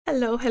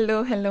Hello,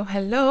 hello, hello,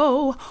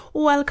 hello.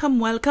 Welcome,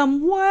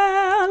 welcome,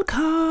 welcome.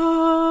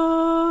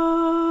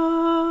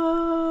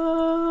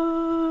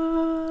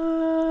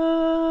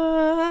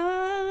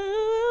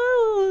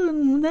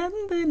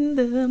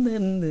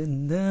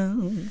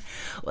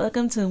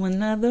 Welcome to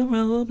another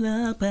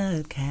Roadblock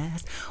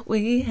podcast.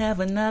 We have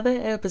another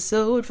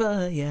episode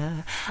for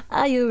ya.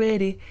 Are you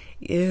ready?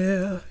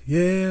 Yeah,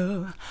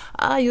 yeah.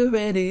 Are you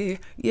ready?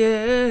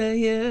 Yeah,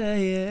 yeah,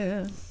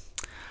 yeah.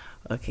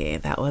 Okay,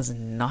 that was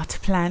not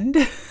planned.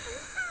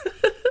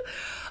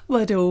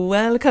 But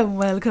welcome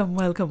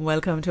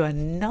to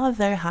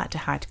another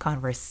heart-to-heart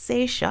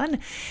conversation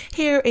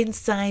here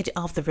inside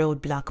of the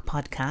Roadblock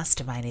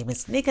podcast. My name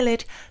is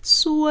Nicolette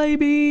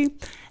Swaby.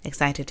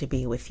 Excited to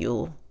be with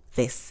you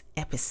this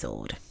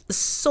episode.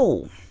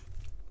 So,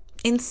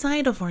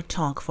 inside of our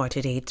talk for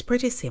today, it's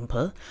pretty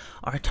simple.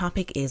 Our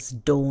topic is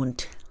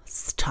don't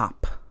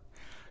stop.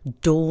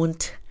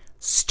 Don't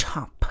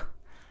stop.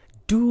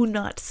 Do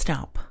not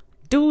stop.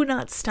 Do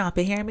not stop.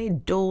 You hear me?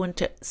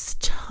 Don't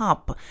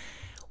stop.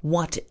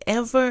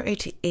 Whatever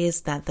it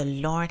is that the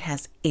Lord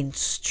has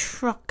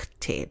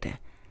instructed,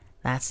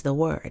 that's the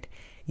word.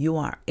 You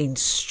are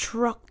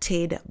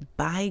instructed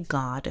by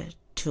God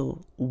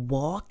to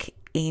walk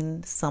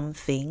in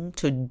something,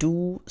 to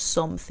do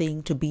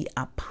something, to be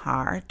a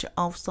part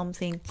of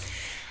something.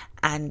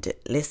 And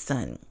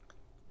listen,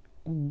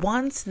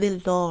 once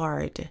the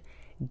Lord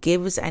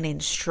gives an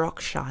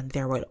instruction,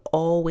 there will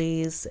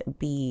always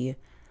be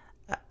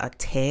a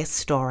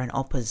test or an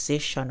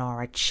opposition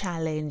or a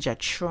challenge, a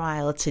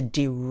trial to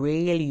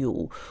derail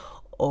you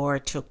or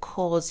to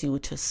cause you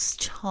to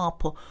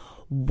stop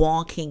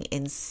walking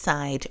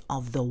inside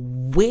of the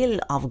will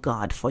of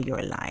God for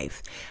your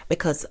life.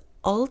 Because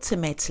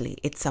ultimately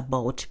it's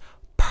about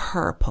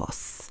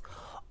purpose.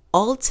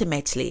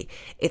 Ultimately,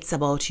 it's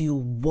about you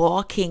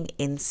walking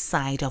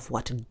inside of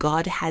what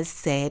God has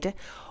said,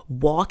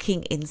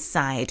 walking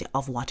inside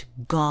of what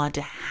God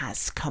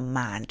has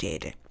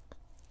commanded.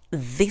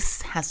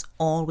 This has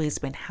always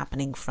been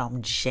happening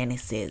from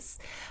Genesis.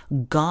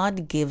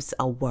 God gives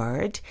a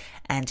word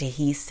and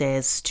he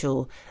says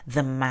to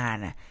the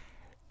man,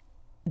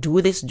 do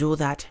this, do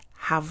that,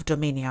 have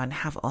dominion,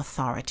 have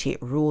authority,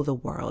 rule the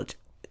world,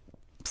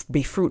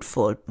 be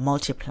fruitful,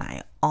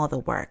 multiply, all the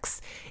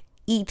works.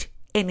 Eat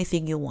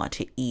anything you want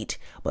to eat,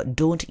 but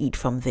don't eat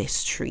from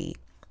this tree.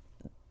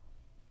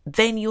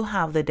 Then you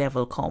have the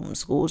devil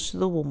comes, goes to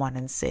the woman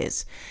and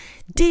says,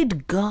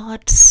 did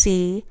God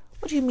say?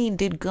 What do you mean,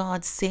 did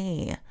God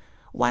say?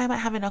 Why am I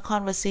having a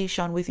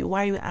conversation with you?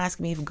 Why are you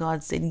asking me if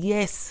God said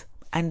yes?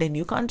 And then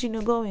you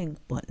continue going.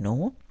 But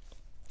no,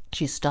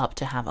 she stopped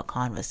to have a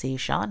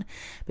conversation.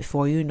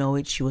 Before you know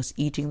it, she was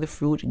eating the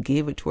fruit,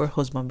 gave it to her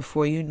husband.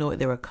 Before you know it,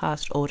 they were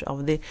cast out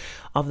of the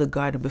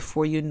garden.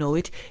 Before you know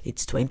it,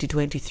 it's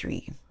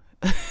 2023.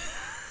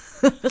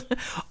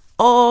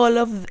 All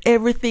of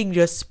everything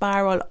just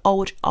spiraled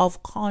out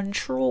of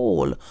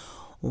control.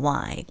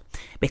 Why?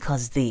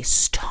 Because they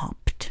stopped.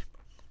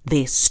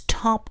 They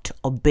stopped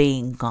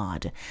obeying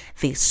God.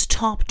 They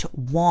stopped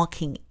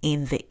walking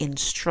in the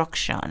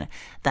instruction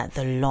that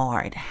the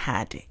Lord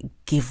had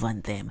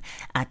given them.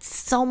 At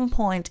some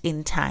point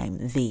in time,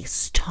 they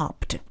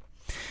stopped.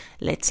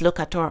 Let's look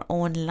at our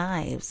own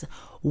lives.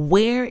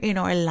 Where in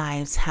our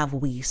lives have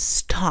we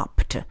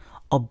stopped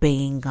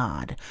obeying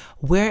God?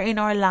 Where in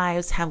our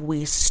lives have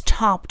we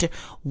stopped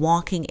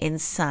walking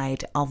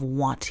inside of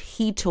what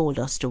He told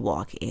us to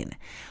walk in?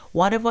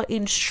 Whatever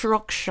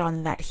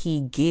instruction that He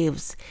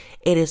gives,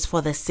 it is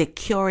for the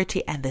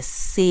security and the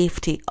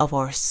safety of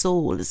our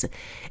souls.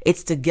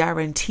 It's to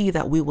guarantee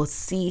that we will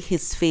see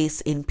His face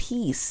in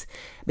peace,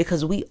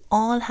 because we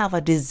all have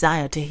a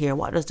desire to hear,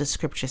 what does the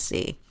scripture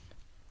say?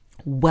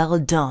 Well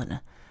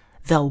done,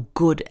 thou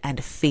good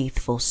and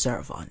faithful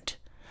servant.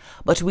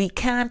 But we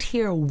can't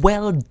hear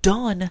well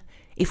done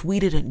if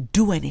we didn't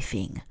do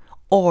anything,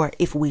 or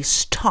if we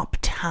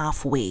stopped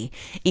halfway,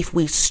 if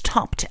we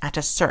stopped at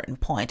a certain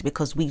point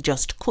because we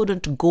just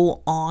couldn't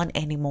go on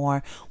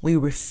anymore, we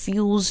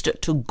refused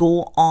to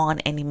go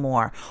on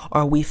anymore,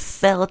 or we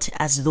felt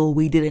as though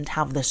we didn't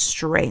have the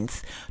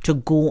strength to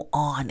go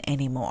on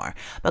anymore.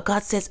 But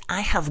God says, I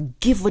have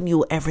given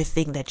you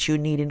everything that you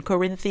need. In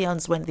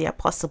Corinthians, when the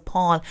Apostle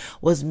Paul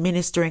was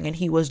ministering and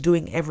he was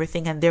doing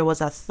everything and there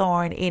was a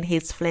thorn in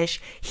his flesh,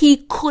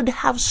 he could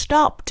have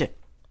stopped.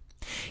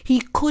 He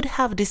could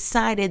have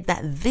decided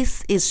that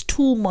this is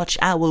too much,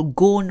 I will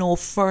go no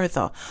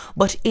further.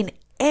 But in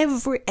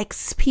every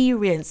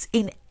experience,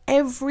 in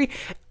every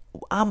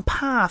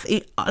path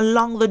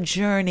along the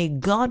journey,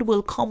 God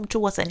will come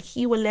to us and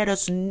He will let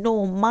us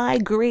know my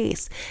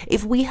grace.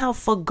 If we have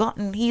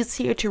forgotten, He's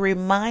here to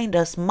remind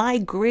us, my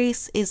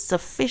grace is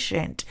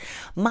sufficient.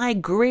 My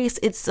grace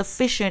is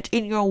sufficient.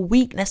 In your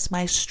weakness,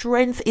 my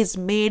strength is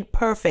made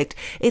perfect.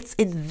 It's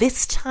in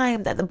this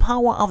time that the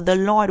power of the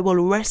Lord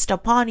will rest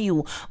upon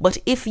you. But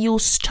if you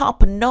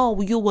stop now,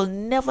 you will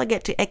never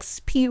get to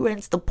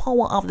experience the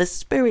power of the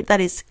Spirit that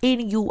is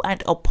in you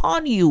and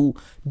upon you.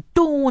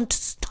 Don't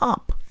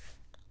stop.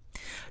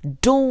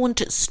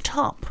 Don't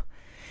stop.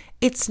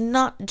 it's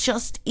not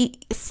just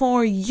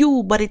for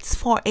you, but it's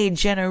for a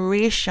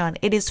generation.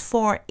 It is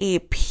for a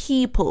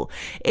people.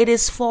 It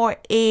is for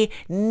a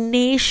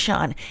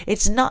nation.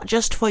 It's not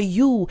just for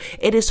you.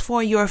 It is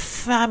for your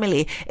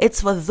family.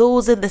 It's for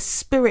those in the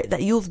spirit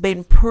that you've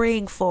been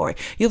praying for.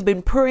 You've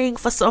been praying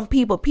for some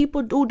people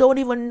who don't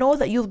even know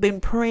that you've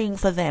been praying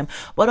for them.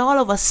 But all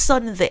of a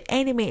sudden, the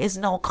enemy is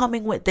now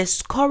coming with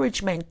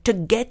discouragement to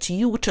get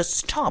you to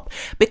stop,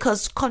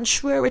 because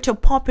contrary to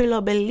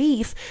popular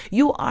belief,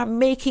 you are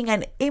making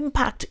an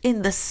impact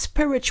in the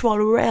spiritual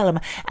realm,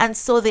 and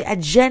so the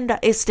agenda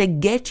is to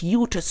get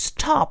you to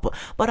stop.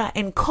 But I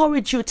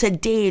encourage you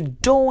today,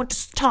 don't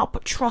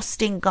stop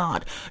trusting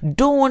God.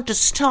 Don't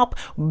stop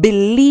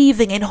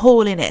believing in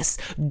holiness.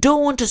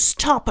 Don't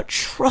stop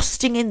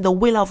trusting in the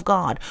will of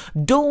God.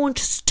 Don't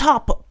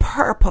stop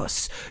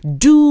purpose.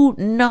 Do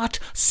not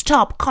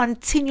stop.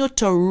 Continue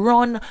to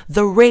run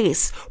the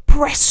race.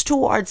 Press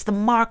towards the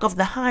mark of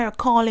the higher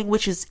calling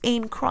which is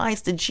in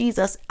Christ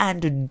Jesus,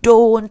 and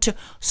don't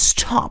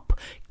stop.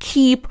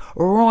 Keep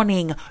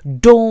running.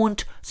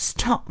 Don't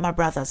stop, my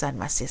brothers and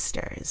my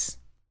sisters.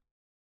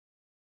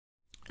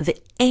 The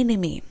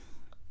enemy,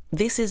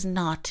 this is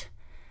not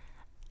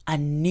a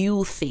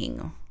new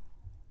thing.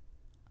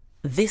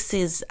 This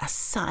is a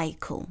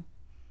cycle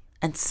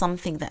and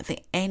something that the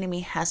enemy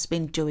has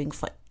been doing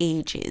for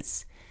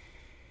ages.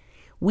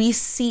 We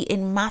see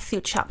in Matthew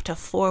chapter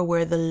 4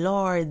 where the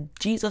Lord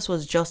Jesus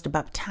was just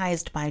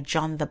baptized by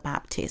John the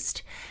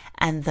Baptist,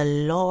 and the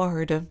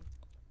Lord,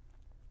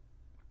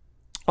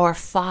 our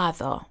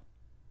Father,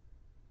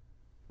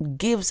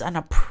 gives an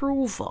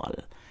approval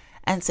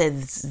and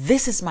says,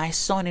 "This is my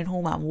son in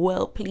whom I'm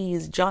well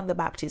pleased." John the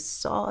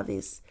Baptist saw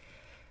this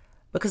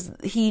because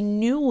he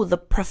knew the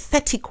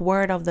prophetic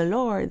word of the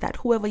Lord that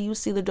whoever you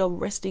see the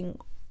dove resting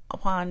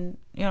upon,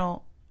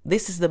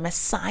 this is the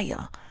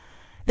Messiah.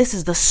 This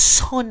is the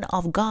Son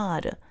of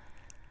God.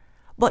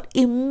 But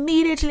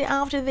immediately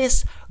after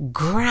this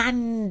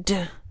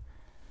grand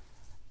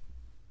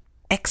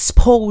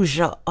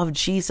exposure of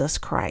Jesus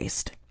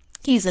Christ,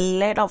 he's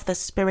led of the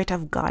Spirit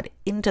of God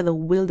into the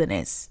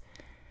wilderness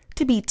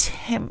to be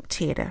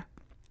tempted.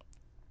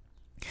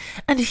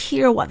 And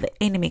hear what the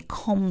enemy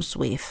comes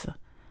with.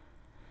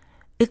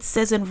 It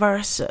says in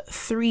verse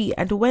 3,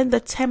 "And when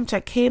the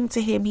tempter came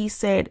to him, he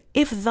said,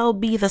 'If thou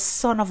be the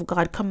Son of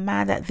God,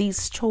 command that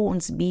these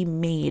stones be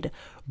made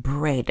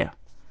bread.'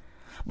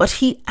 But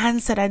he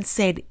answered and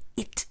said,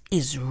 'It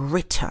is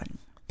written,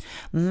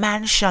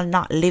 Man shall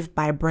not live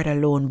by bread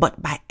alone,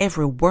 but by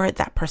every word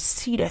that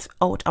proceedeth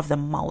out of the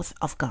mouth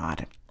of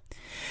God.'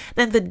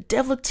 Then the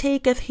devil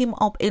taketh him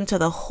up into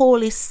the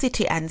holy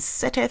city, and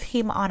setteth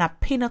him on a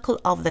pinnacle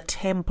of the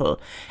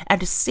temple,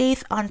 and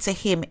saith unto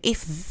him,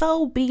 'If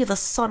thou be the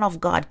Son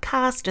of God,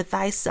 cast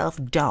thyself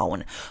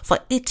down, for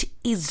it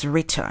is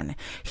written,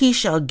 He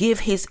shall give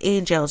his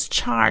angels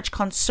charge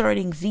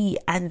concerning thee,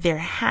 and in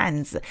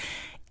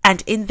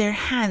their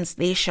hands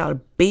they shall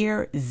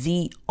bear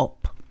thee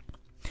up,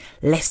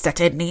 lest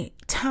at any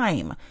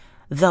time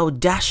thou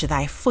dash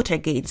thy foot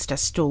against a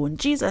stone.'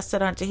 Jesus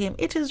said unto him,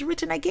 'It is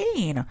written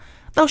again,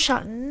 Thou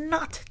shalt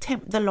not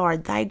tempt the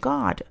Lord thy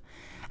God.'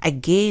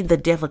 Again the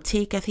devil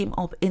taketh him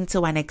up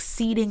into an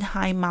exceeding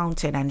high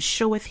mountain, and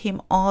showeth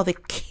him all the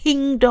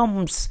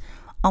kingdoms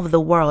of the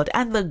world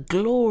and the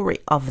glory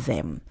of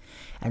them,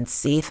 and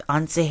saith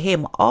unto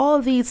him,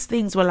 'All these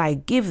things will I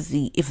give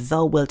thee, if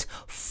thou wilt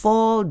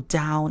fall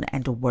down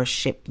and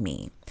worship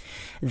me.'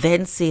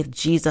 Then saith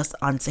Jesus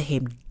unto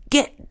him,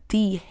 'Get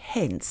thee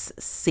hence,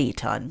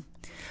 Satan,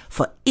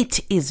 for it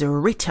is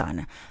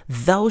written,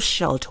 Thou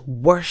shalt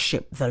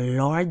worship the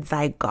Lord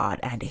thy God,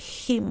 and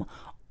him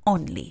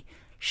only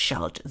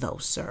shalt thou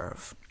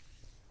serve.'"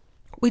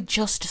 We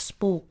just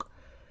spoke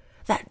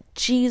that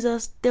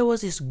there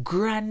was this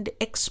grand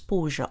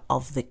exposure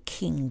of the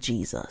King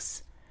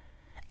Jesus.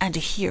 And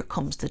here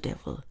comes the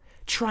devil,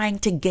 trying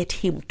to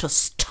get him to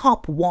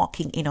stop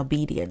walking in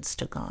obedience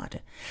to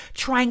God,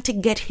 trying to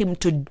get him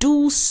to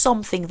do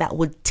something that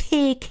would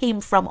take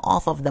him from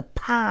off of the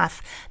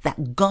path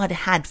that God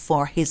had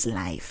for his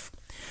life.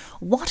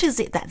 What is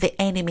it that the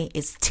enemy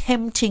is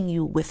tempting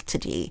you with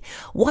today?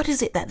 What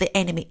is it that the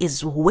enemy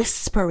is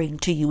whispering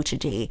to you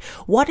today?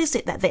 What is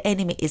it that the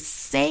enemy is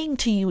saying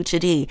to you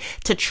today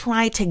to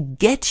try to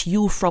get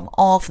you from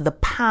off the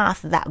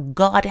path that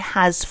God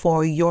has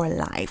for your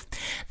life?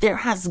 There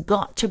has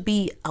got to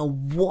be a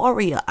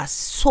warrior, a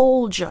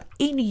soldier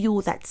in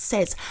you that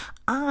says,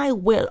 "I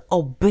will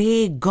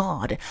obey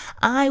God.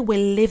 I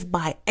will live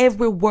by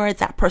every word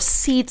that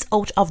proceeds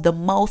out of the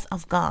mouth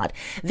of God."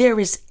 There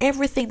is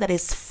everything that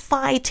is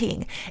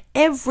fighting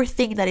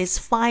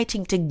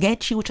to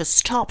get you to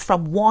stop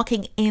from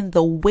walking in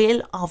the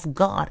will of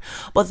God.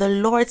 But the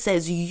Lord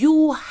says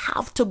you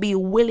have to be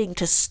willing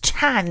to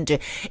stand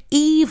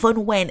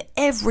even when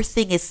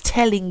everything is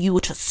telling you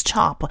to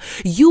stop.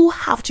 You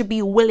have to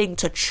be willing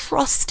to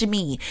trust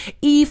me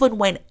even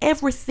when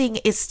everything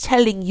is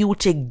telling you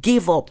to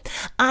give up.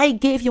 I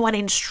gave you an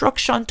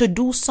instruction to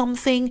do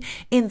something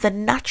in the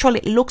natural.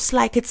 It looks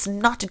like it's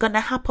not going to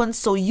happen,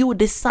 so you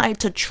decide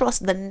to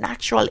trust the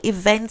natural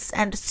events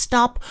and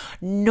stop.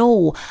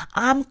 No,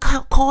 I'm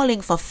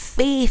calling for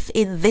faith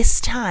in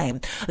this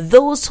time.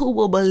 Those who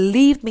will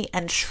believe me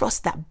and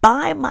trust that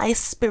by my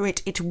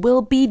Spirit it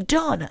will be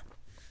done.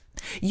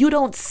 You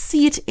don't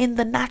see it in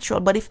the natural,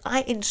 but if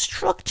I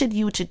instructed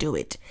you to do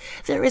it,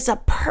 there is a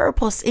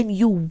purpose in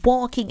you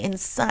walking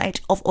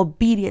inside of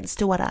obedience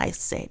to what I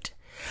said.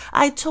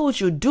 I told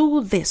you,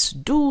 do this,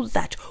 do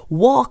that,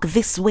 walk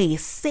this way,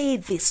 say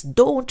this,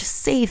 don't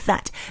say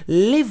that,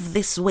 live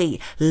this way,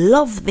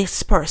 love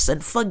this person,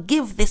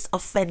 forgive this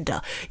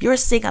offender. You're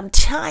saying, I'm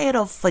tired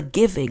of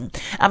forgiving.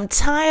 I'm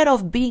tired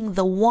of being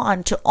the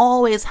one to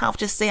always have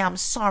to say, I'm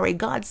sorry.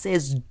 God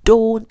says,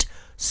 don't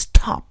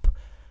stop.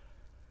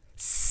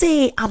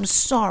 Say I'm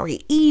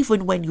sorry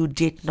even when you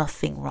did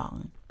nothing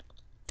wrong.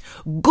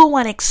 Go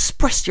and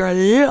express your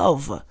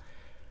love.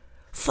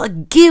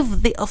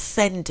 Forgive the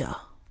offender.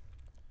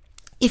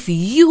 If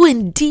you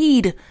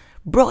indeed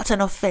brought an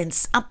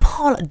offense,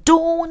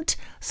 don't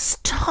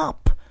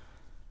stop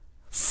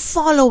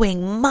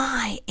following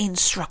my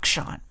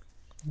instruction.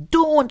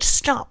 Don't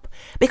stop,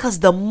 because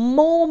the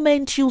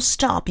moment you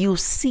stop, you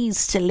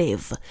cease to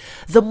live.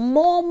 The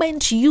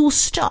moment you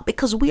stop,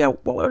 because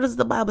what does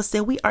the Bible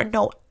say? We are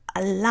now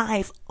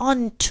alive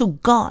unto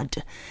God.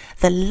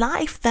 The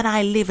life that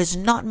I live is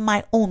not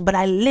my own, but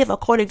I live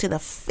according to the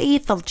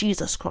faith of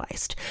Jesus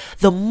Christ.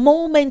 The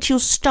moment you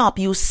stop,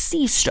 you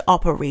cease to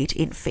operate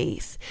in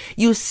faith.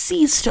 You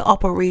cease to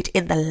operate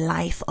in the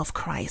life of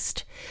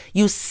Christ.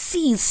 You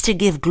cease to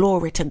give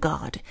glory to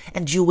God,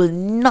 and you will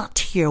not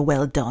hear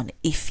well done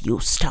if you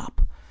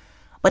stop.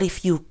 But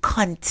if you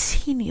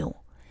continue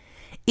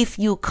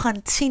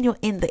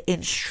in the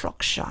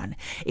instruction,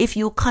 if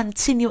you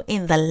continue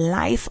in the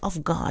life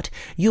of God,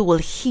 you will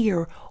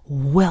hear,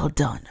 well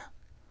done.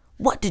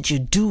 What did you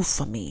do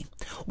for me?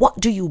 What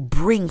do you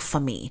bring for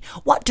me?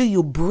 What do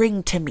you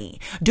bring to me?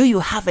 Do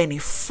you have any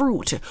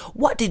fruit?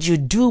 What did you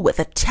do with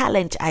the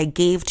talent I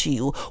gave to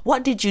you?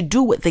 What did you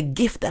do with the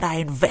gift that I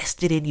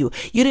invested in you?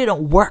 You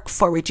didn't work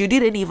for it. You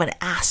didn't even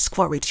ask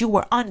for it. You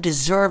were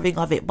undeserving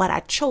of it, but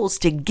I chose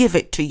to give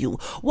it to you.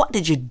 What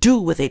did you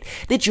do with it?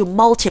 Did you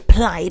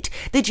multiply it?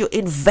 Did you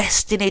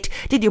invest in it?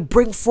 Did you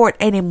bring forth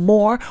any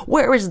more?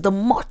 Where is the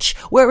much?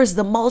 Where is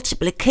the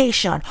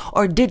multiplication?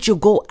 Or did you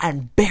go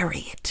and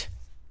bury it?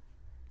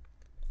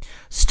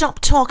 Stop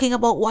talking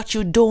about what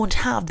you don't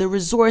have, the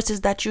resources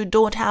that you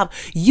don't have.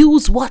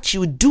 Use what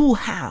you do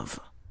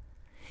have.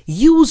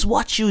 Use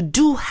what you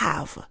do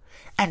have.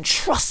 And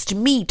trust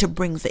me to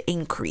bring the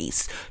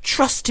increase.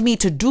 Trust me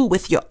to do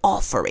with your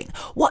offering.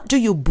 What do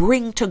you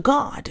bring to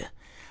God?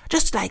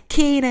 Just like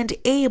Cain and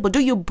Abel, do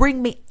you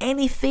bring me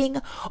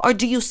anything, or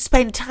do you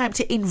spend time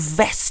to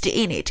invest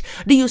in it?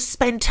 Do you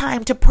spend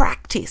time to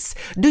practice?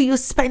 Do you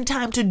spend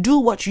time to do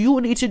what you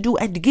need to do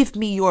and give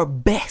me your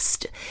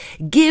best?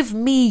 Give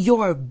me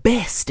your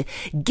best.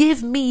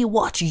 Give me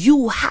what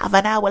you have,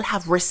 and I will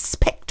have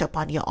respect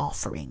upon your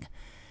offering.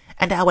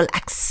 And I will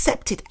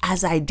accept it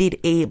as I did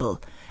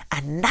Abel, a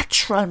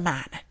natural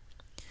man.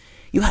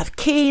 You have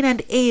Cain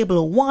and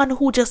Abel, one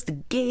who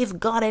just gave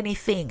God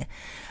anything.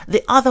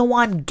 The other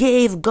one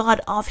gave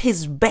God of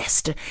his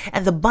best.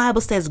 And the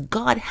Bible says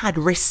God had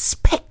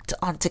respect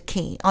unto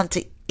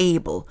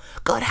Abel.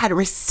 God had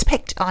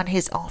respect on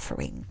his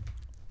offering.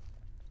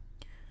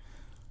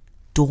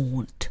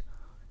 Don't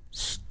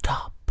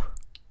stop.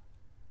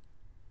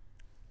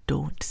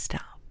 Don't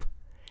stop.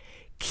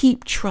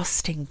 Keep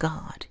trusting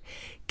God.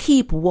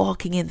 Keep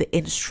walking in the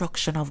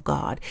instruction of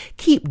God.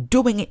 Keep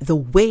doing it the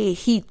way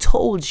He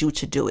told you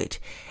to do it.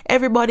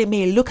 Everybody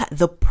may look at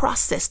the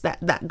process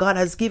that God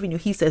has given you.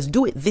 He says,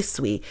 do it this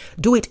way.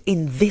 Do it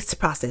in this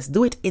process.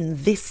 Do it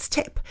in this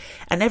step.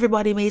 And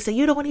everybody may say,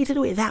 you don't need to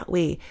do it that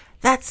way.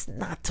 That's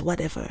not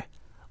whatever.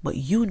 But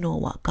you know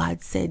what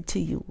God said to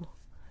you.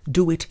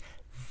 Do it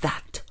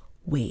that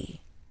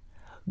way.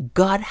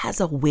 God has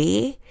a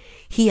way.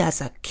 He has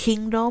a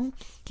kingdom.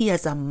 He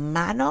has a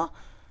manner.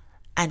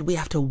 And we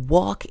have to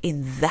walk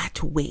in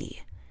that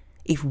way.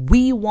 If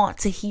we want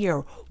to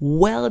hear,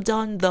 well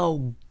done,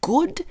 thou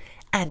good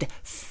and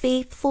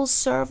faithful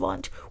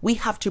servant, we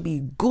have to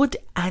be good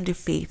and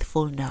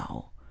faithful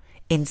now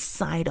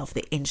inside of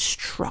the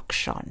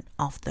instruction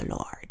of the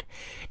Lord.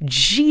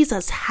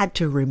 Jesus had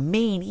to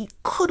remain. He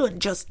couldn't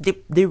just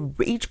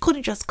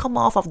come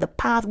off of the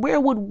path.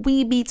 Where would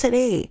we be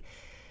today?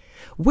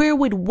 Where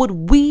would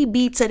we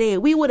be today?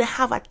 We would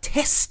have a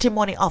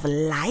testimony of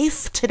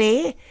life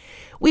today.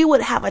 We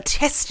would have a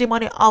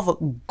testimony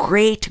of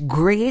great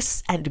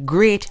grace and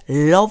great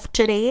love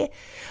today.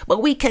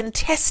 But we can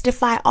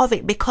testify of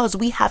it because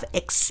we have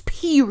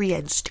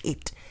experienced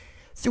it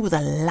through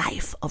the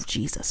life of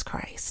Jesus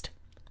Christ.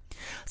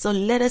 So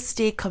let us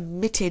stay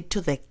committed to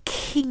the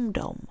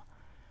kingdom.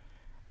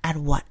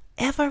 And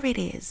whatever it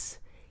is,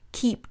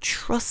 keep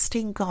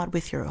trusting God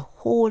with your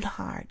whole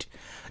heart.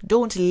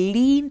 Don't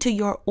lean to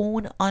your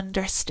own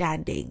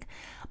understanding,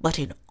 but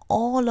in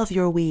all of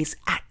your ways,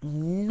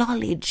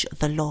 acknowledge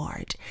the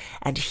Lord,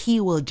 and he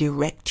will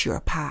direct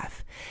your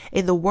path.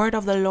 In the word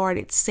of the Lord,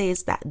 it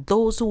says that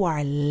those who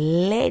are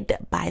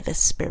led by the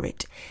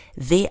Spirit,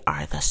 they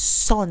are the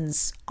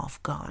sons of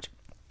God.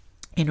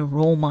 In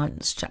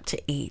Romans chapter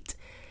 8,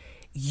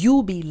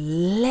 you be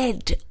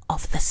led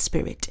of the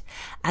Spirit.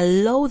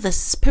 Allow the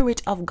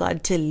Spirit of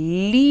God to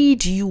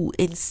lead you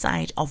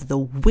inside of the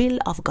will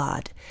of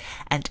God.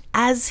 And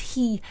as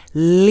he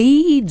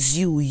leads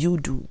you, you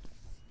do.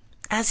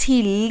 As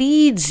he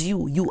leads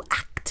you, you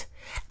act.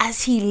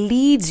 As he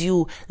leads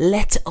you,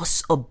 let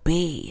us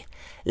obey.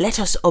 Let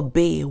us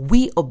obey.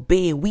 We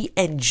obey. We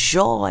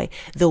enjoy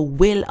the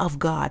will of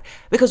God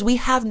because we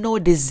have no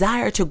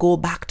desire to go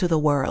back to the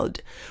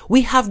world.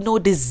 We have no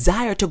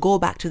desire to go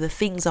back to the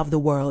things of the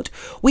world.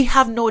 We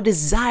have no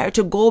desire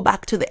to go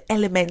back to the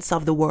elements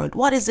of the world.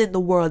 What is in the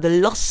world? The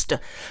lust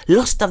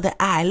of the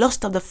eye,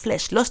 lust of the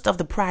flesh, lust of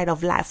the pride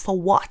of life. For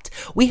what?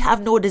 We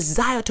have no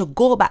desire to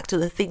go back to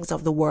the things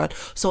of the world.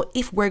 So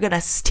if we're going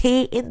to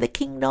stay in the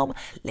kingdom,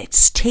 let's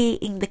stay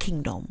in the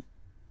kingdom.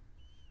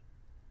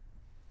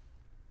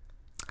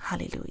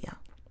 Hallelujah.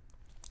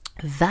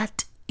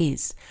 That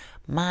is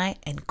my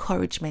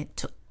encouragement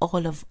to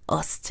all of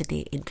us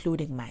today,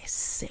 including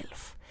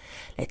myself.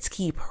 Let's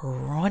keep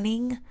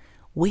running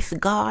with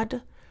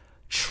God,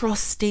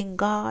 trusting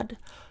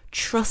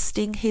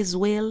his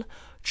will,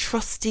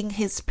 trusting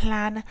his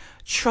plan,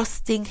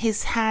 trusting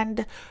his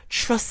hand,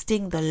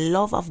 trusting the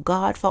love of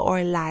God for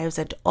our lives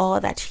and all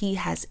that he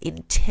has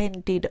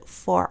intended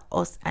for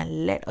us.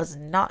 And let us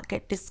not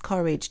get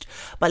discouraged,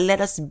 but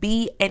let us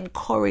be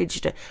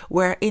encouraged.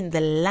 We're in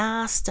the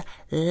last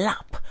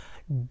lap.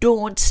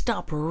 Don't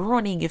stop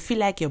running. You feel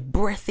like your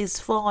breath is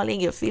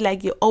falling. You feel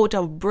like you're out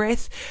of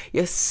breath.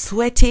 You're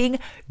sweating.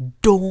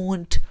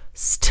 Don't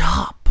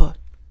stop.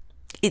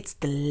 It's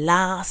the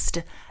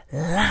last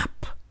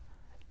lap.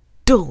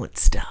 Don't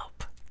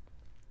stop.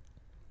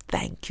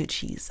 Thank you,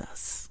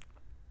 Jesus.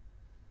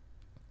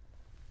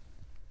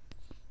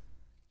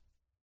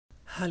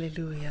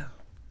 Hallelujah.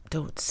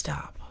 Don't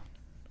stop.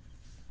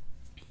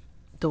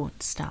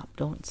 Don't stop.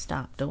 Don't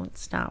stop. Don't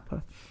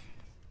stop.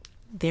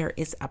 There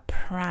is a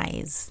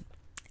prize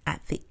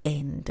at the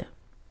end.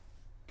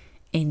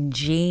 In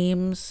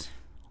James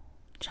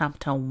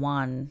chapter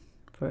 1,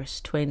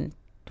 verse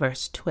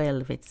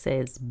 12, it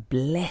says,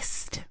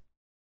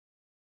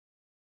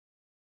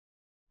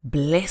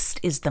 Blessed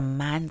is the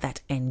man that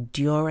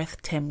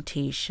endureth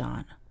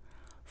temptation,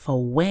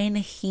 for when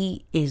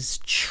he is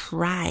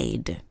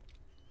tried,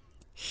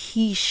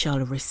 he shall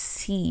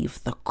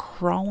receive the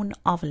crown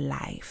of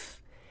life,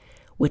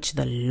 which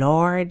the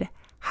Lord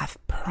hath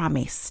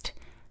promised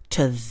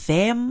to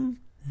them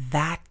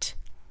that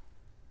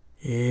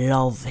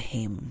love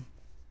him.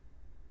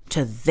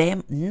 To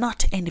them,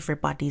 not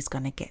everybody is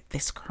going to get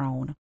this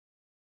crown.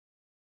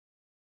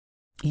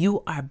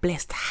 You are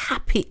blessed.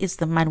 Happy is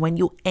the man when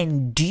you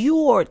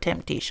endure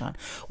temptation,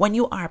 when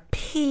you are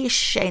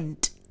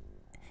patient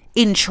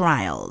in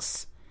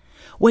trials,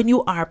 when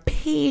you are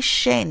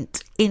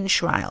patient in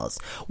trials,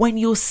 when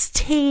you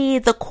stay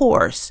the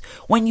course,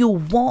 when you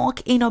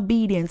walk in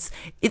obedience.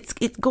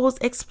 It goes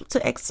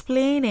to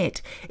explain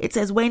it. It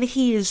says when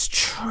he is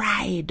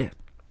tried.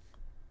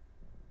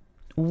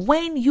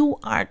 When you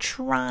are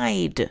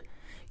tried,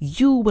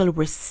 you will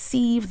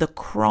receive the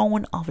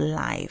crown of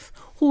life.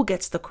 Who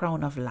gets the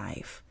crown of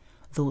life?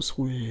 Those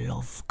who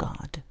love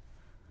God.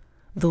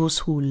 Those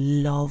who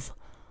love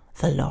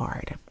the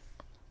Lord.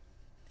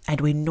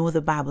 And we know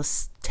the Bible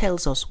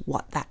tells us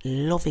what that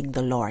loving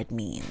the Lord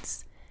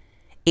means.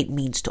 It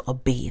means to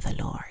obey the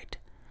Lord.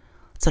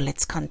 So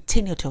let's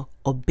continue to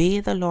obey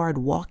the Lord,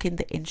 walk in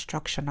the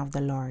instruction of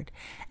the Lord,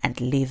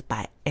 and live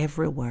by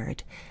every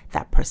word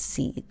that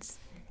proceeds.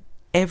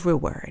 Every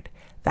word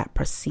that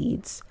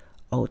proceeds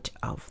out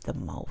of the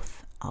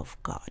mouth of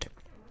God.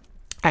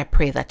 I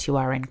pray that you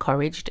are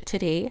encouraged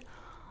today.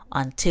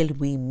 Until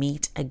we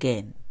meet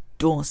again,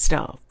 don't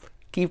stop.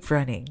 Keep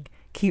running.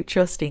 Keep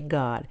trusting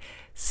God.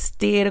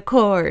 Stay the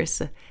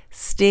course.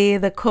 Stay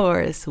the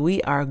course.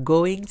 We are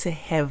going to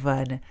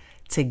heaven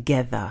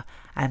together.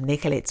 I'm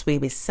Nicolette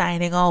Swaby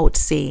signing out,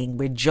 saying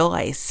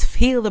rejoice,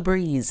 feel the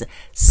breeze,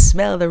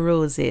 smell the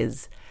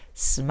roses,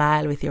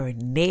 smile with your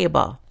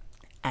neighbor,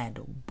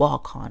 and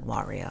walk on,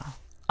 warrior.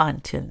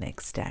 Until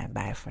next time,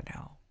 bye for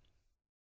now.